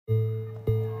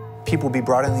people would be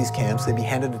brought into these camps, they'd be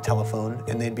handed a telephone,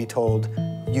 and they'd be told,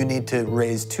 you need to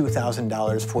raise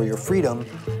 $2,000 for your freedom,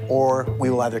 or we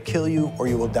will either kill you or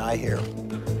you will die here.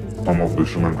 Some of the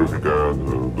human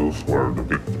Rohingya, those who are the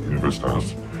big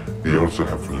investors, they also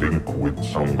have link with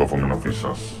some government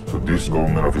officials. So these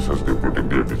government officials, they protect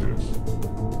their business.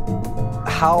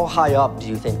 How high up do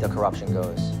you think the corruption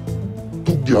goes?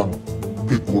 ทุกอย่าง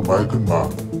ผิดกฎหมายขึ้นมา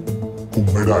คุม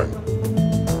ไม่ได้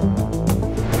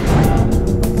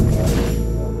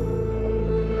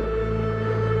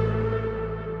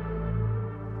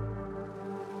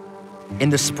In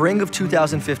the spring of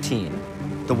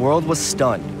 2015, the world was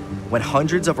stunned when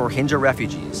hundreds of Rohingya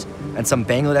refugees and some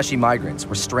Bangladeshi migrants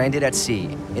were stranded at sea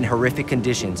in horrific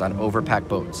conditions on overpacked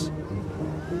boats.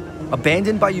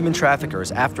 Abandoned by human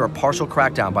traffickers after a partial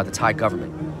crackdown by the Thai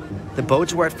government, the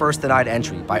boats were at first denied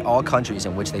entry by all countries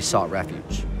in which they sought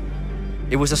refuge.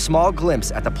 It was a small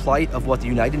glimpse at the plight of what the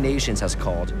United Nations has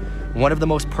called one of the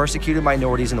most persecuted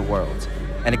minorities in the world,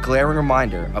 and a glaring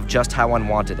reminder of just how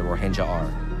unwanted the Rohingya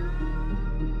are.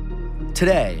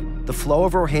 Today, the flow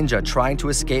of Rohingya trying to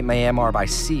escape Myanmar by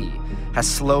sea has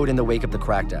slowed in the wake of the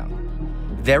crackdown.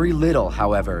 Very little,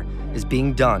 however, is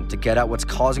being done to get at what's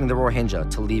causing the Rohingya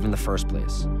to leave in the first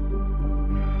place.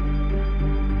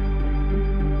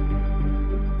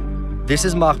 This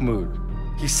is Mahmoud.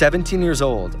 He's 17 years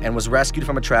old and was rescued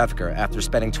from a trafficker after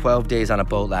spending 12 days on a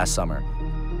boat last summer.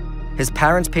 His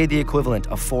parents paid the equivalent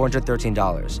of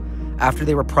 $413 after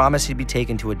they were promised he'd be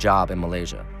taken to a job in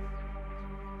Malaysia.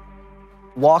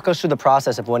 Walk us through the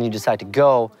process of when you decide to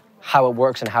go, how it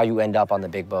works, and how you end up on the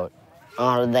big boat.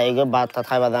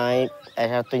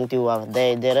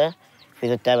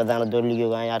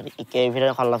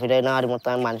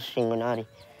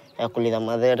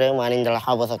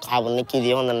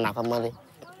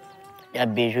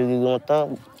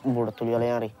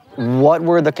 What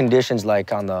were the conditions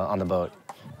like on the boat?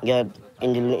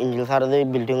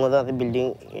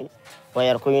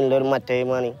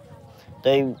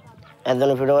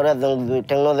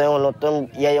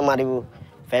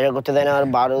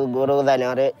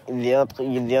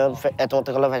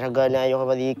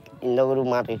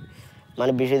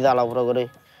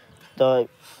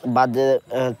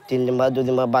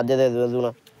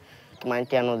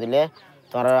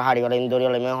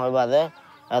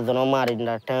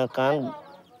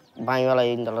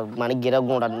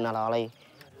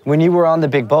 When you were on the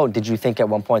big boat, did you think at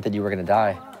one point that you were going to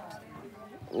die?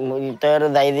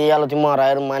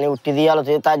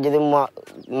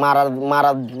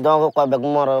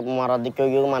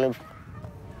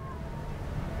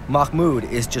 Mahmoud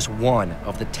is just one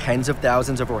of the tens of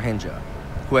thousands of Rohingya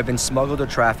who have been smuggled or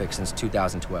trafficked since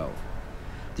 2012.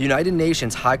 The United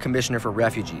Nations High Commissioner for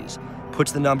Refugees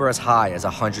puts the number as high as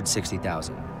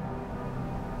 160,000.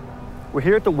 We're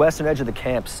here at the western edge of the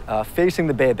camps, facing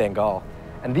the Bay of Bengal.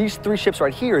 And these three ships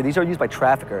right here, these are used by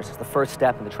traffickers. It's the first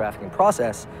step in the trafficking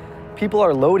process. People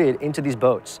are loaded into these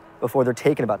boats before they're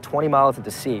taken about 20 miles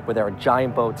into sea, where there are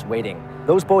giant boats waiting.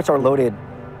 Those boats are loaded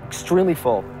extremely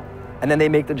full, and then they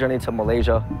make the journey to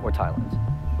Malaysia or Thailand.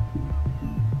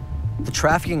 The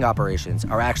trafficking operations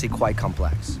are actually quite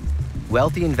complex.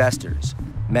 Wealthy investors,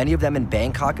 many of them in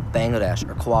Bangkok, Bangladesh,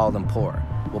 or Kuala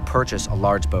Lumpur, will purchase a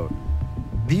large boat.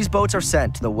 These boats are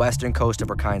sent to the western coast of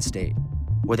Rakhine State,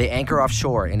 where they anchor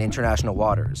offshore in international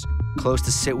waters, close to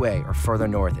Sitwe or further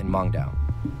north in Mongdao.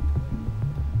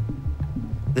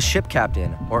 The ship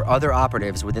captain or other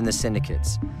operatives within the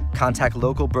syndicates contact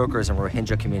local brokers in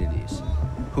Rohingya communities,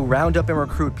 who round up and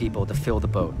recruit people to fill the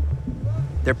boat.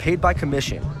 They're paid by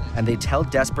commission, and they tell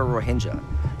desperate Rohingya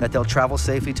that they'll travel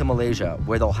safely to Malaysia,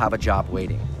 where they'll have a job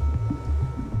waiting.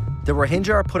 The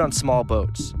Rohingya are put on small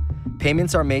boats.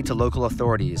 Payments are made to local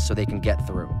authorities so they can get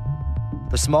through.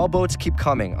 The small boats keep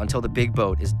coming until the big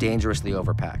boat is dangerously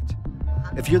overpacked.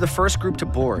 If you're the first group to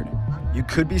board, you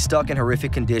could be stuck in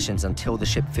horrific conditions until the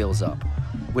ship fills up,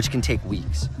 which can take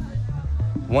weeks.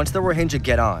 Once the Rohingya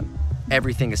get on,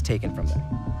 everything is taken from them.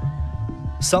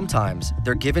 Sometimes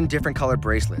they're given different colored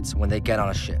bracelets when they get on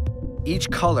a ship. Each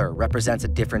color represents a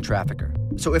different trafficker.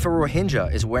 So if a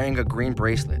Rohingya is wearing a green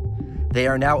bracelet, they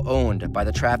are now owned by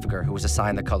the trafficker who was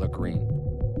assigned the color green.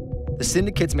 The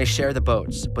syndicates may share the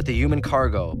boats, but the human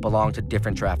cargo belong to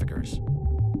different traffickers.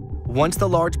 Once the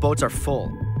large boats are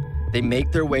full, they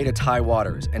make their way to Thai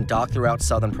waters and dock throughout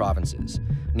southern provinces,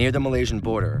 near the Malaysian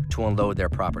border, to unload their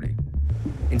property.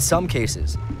 In some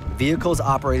cases, vehicles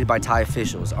operated by Thai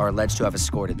officials are alleged to have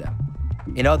escorted them.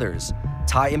 In others,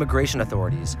 Thai immigration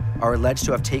authorities are alleged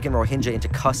to have taken Rohingya into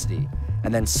custody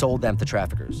and then sold them to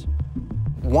traffickers.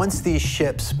 Once these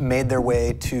ships made their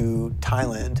way to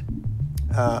Thailand,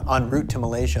 en route to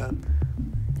Malaysia,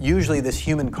 Usually this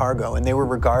human cargo, and they were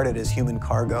regarded as human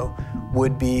cargo,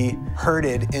 would be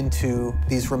herded into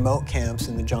these remote camps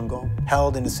in the jungle,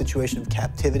 held in a situation of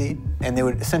captivity, and they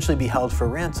would essentially be held for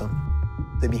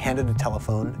ransom. They'd be handed a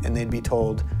telephone and they'd be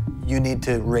told, you need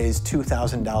to raise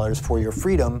 $2,000 for your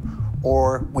freedom,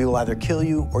 or we will either kill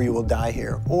you or you will die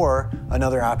here. Or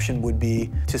another option would be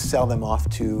to sell them off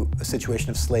to a situation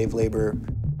of slave labor.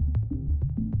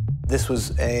 This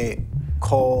was a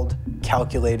cold,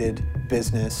 calculated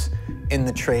business in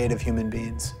the trade of human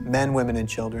beings, men, women, and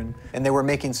children. And they were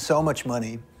making so much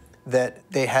money that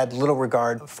they had little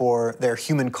regard for their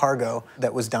human cargo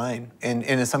that was dying, and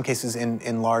in some cases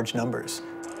in large numbers.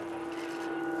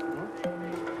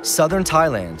 Southern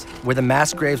Thailand, where the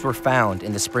mass graves were found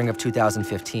in the spring of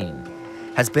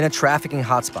 2015, has been a trafficking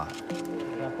hotspot,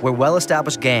 where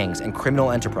well-established gangs and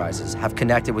criminal enterprises have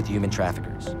connected with human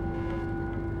traffickers.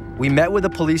 We met with a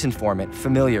police informant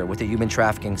familiar with the human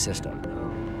trafficking system.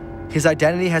 His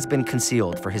identity has been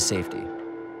concealed for his safety.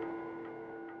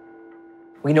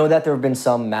 We know that there have been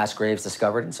some mass graves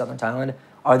discovered in southern Thailand.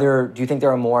 Do you think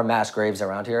there are more mass graves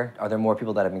around here? Are there more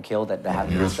people that have been killed that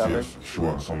haven't been discovered? Yes,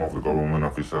 sure. Some of the government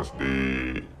officers,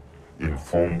 they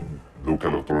inform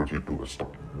local authority to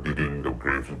stop digging the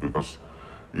graves, because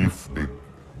if they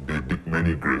dig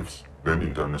many graves, then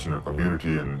international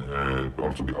community and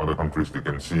also the other countries, they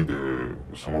can see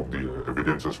some of the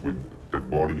evidences with dead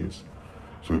bodies.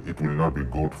 So it will not be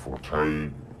good for Thai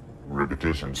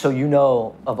reputation. So you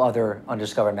know of other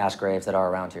undiscovered mass graves that are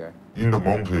around here? In the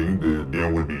mountain,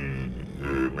 there will be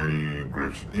many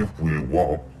graves. If we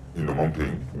walk in the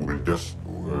mountain, we will just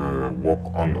walk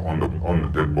on the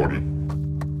dead body.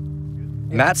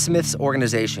 Matt Smith's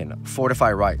organization,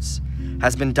 Fortify Rights,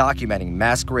 has been documenting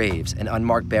mass graves and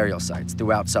unmarked burial sites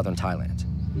throughout southern Thailand.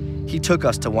 He took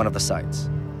us to one of the sites.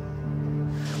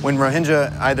 When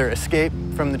Rohingya either escape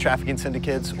from the trafficking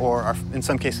syndicates or in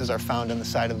some cases are found on the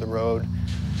side of the road,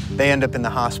 they end up in the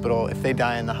hospital. If they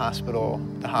die in the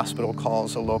hospital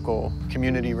calls a local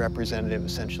community representative,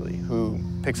 essentially, who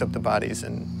picks up the bodies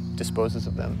and disposes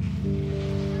of them.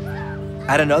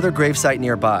 At another gravesite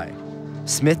nearby,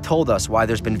 Smith told us why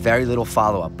there's been very little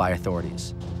follow-up by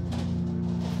authorities.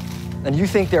 And you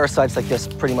think there are sites like this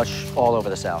pretty much all over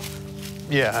the South?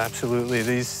 Yeah, absolutely.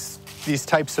 These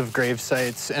types of grave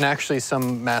sites, and actually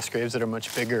some mass graves that are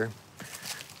much bigger,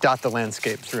 dot the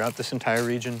landscape throughout this entire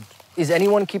region. Is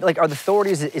anyone are the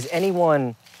authorities, is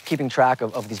anyone keeping track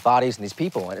of these bodies and these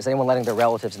people? And is anyone letting their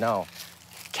relatives know?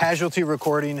 Casualty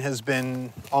recording has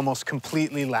been almost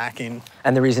completely lacking.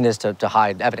 And the reason is to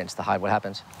hide evidence, to hide what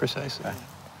happens? Precisely.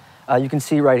 You can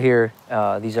see right here,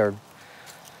 these are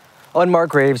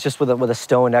unmarked graves just with a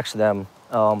stone next to them.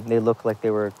 They look like they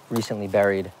were recently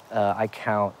buried. I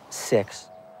count 6.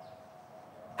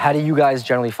 How do you guys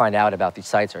generally find out about these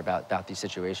sites or about these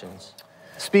situations?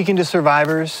 Speaking to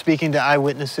survivors, speaking to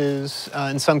eyewitnesses.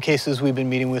 In some cases, we've been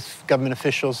meeting with government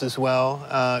officials as well,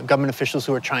 government officials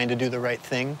who are trying to do the right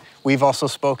thing. We've also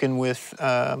spoken with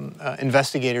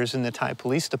investigators in the Thai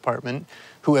Police Department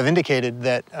who have indicated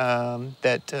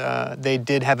that they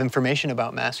did have information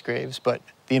about mass graves, but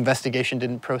the investigation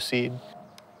didn't proceed.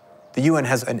 The UN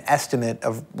has an estimate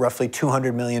of roughly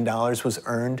 $200 million was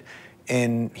earned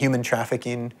in human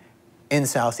trafficking in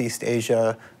Southeast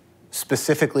Asia,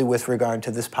 specifically with regard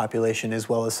to this population as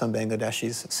well as some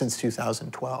Bangladeshis since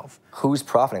 2012. Who's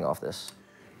profiting off this?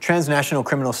 Transnational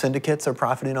criminal syndicates are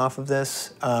profiting off of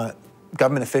this.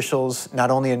 Government officials, not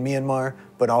only in Myanmar,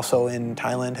 but also in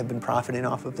Thailand, have been profiting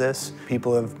off of this.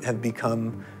 People have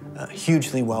become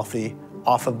hugely wealthy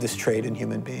off of this trade in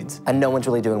human beings. And no one's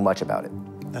really doing much about it.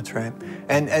 That's right.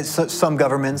 And some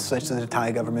governments, such as the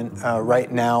Thai government, right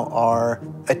now are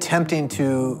attempting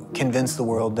to convince the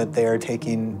world that they are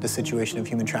taking the situation of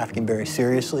human trafficking very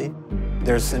seriously.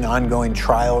 There's an ongoing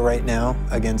trial right now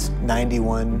against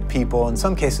 91 people, in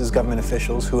some cases government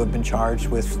officials, who have been charged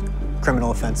with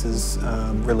criminal offenses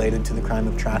related to the crime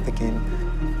of trafficking.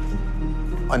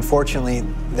 Unfortunately,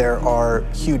 there are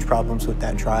huge problems with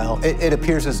that trial. It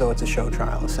appears as though it's a show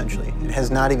trial, essentially. It has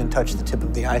not even touched the tip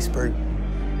of the iceberg.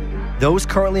 Those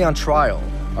currently on trial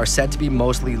are said to be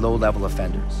mostly low-level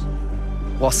offenders.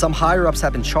 While some higher-ups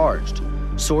have been charged,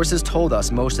 sources told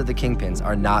us most of the kingpins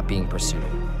are not being pursued.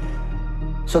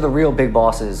 So the real big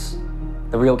bosses,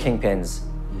 the real kingpins,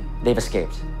 they've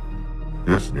escaped?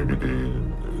 Yes, maybe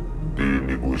they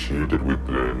negotiated with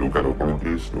the local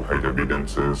authorities to hide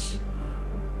evidences,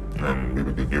 and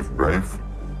maybe they give bribe.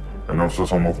 And also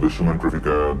some of the human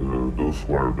traffickers, those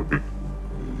who are the big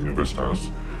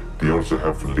investors, they also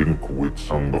have link with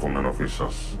some government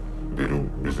officers. They do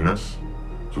business.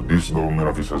 So these government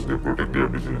officers, they protect their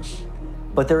business.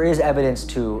 But there is evidence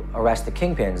to arrest the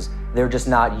kingpins. They're just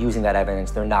not using that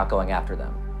evidence. They're not going after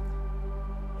them.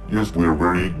 Yes, we are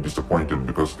very disappointed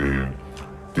because they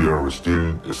are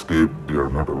still escaped, they are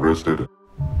not arrested.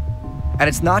 And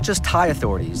it's not just Thai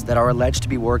authorities that are alleged to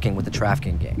be working with the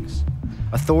trafficking gangs.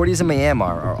 Authorities in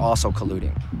Myanmar are also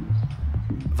colluding.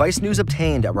 Vice News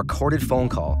obtained a recorded phone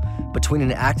call between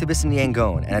an activist in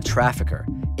Yangon and a trafficker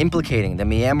implicating the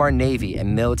Myanmar Navy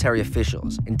and military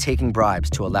officials in taking bribes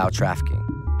to allow trafficking.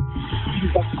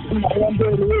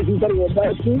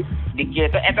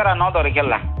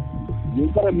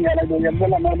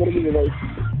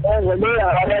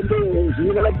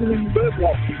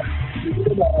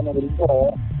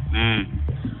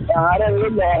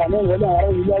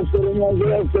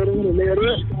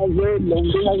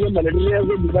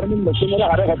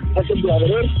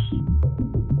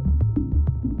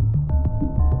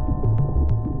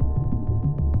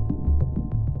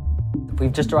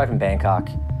 We've just arrived in Bangkok.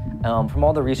 From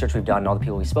all the research we've done and all the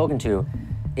people we've spoken to,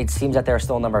 it seems that there are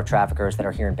still a number of traffickers that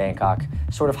are here in Bangkok,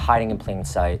 sort of hiding in plain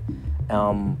sight.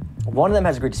 One of them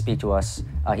has agreed to speak to us.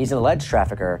 He's an alleged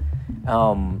trafficker,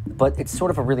 but it's sort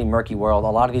of a really murky world. A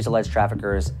lot of these alleged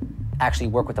traffickers actually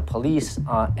work with the police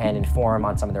and inform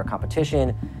on some of their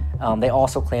competition. They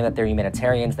also claim that they're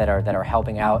humanitarians that are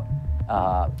helping out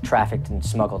trafficked and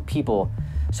smuggled people.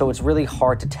 So it's really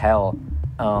hard to tell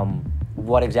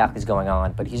what exactly is going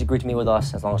on, but he's agreed to meet with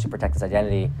us as long as we protect his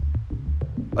identity.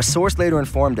 A source later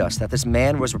informed us that this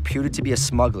man was reputed to be a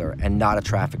smuggler and not a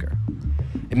trafficker.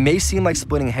 It may seem like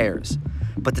splitting hairs,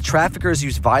 but the traffickers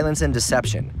use violence and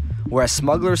deception, whereas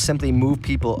smugglers simply move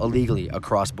people illegally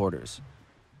across borders.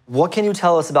 What can you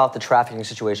tell us about the trafficking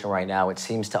situation right now? It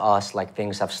seems to us like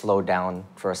things have slowed down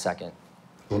for a second.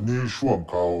 ตอนนี้ช่วง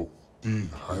ข่าวที่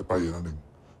หายไปนั่นเอง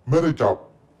ไม่ได้จับ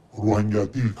โรฮิงญา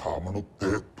ที่ขามนุษย์เต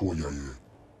ะตัวใหญ่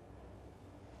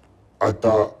อาจจ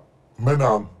ะไม่น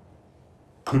าน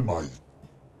ขึ้นมาอีก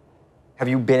Have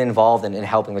you been involved in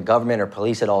helping the government or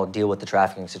police at all deal with the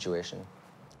trafficking situation?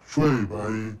 ช่วยไป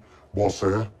บอกแส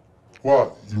ว่า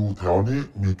อยู่แถวนี้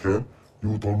มีแคมป์อ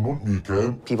ยู่ตรงนู้นมีแคม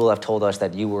ป์ People have told us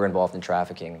that you were involved in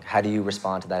trafficking. How do you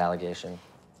respond to that allegation?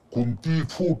 คุณที่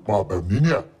พูดมาแบบนี้เ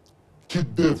นี่ยคิด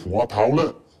ได้หัวเท้าและ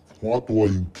หัวตัว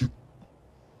เองคิด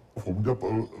ผมจะ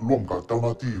ร่วมกับเจ้าหน้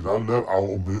าที่แล้วเอา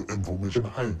information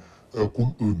ให้คน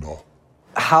อื่นเหรอ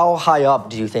How high up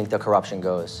do you think the corruption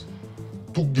goes?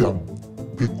 ทุกอย่าง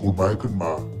ผิดกฎหมายขึ้นม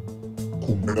า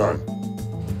คุมไม่ได้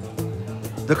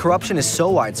The corruption is so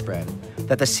widespread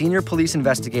that the senior police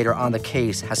investigator on the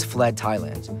case has fled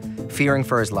Thailand, fearing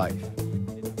for his life.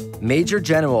 Major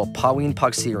General Pawin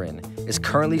Paksirin is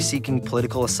currently seeking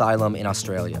political asylum in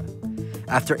Australia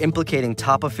after implicating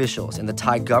top officials in the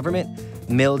Thai government,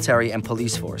 military, and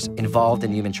police force involved in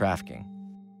human trafficking.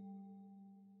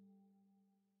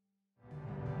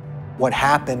 What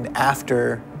happened after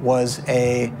was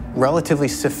a relatively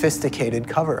sophisticated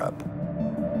cover-up.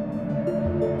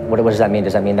 What does that mean?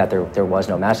 Does that mean that there was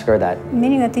no massacre?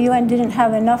 Meaning that the UN didn't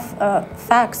have enough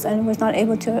facts and was not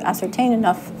able to ascertain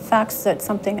enough facts that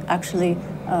something actually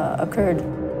occurred.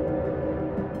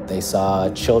 They saw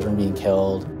children being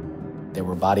killed. There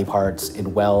were body parts in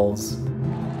wells.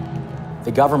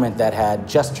 The government that had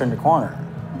just turned a corner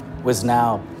was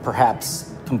now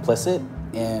perhaps complicit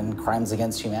in crimes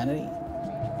against humanity.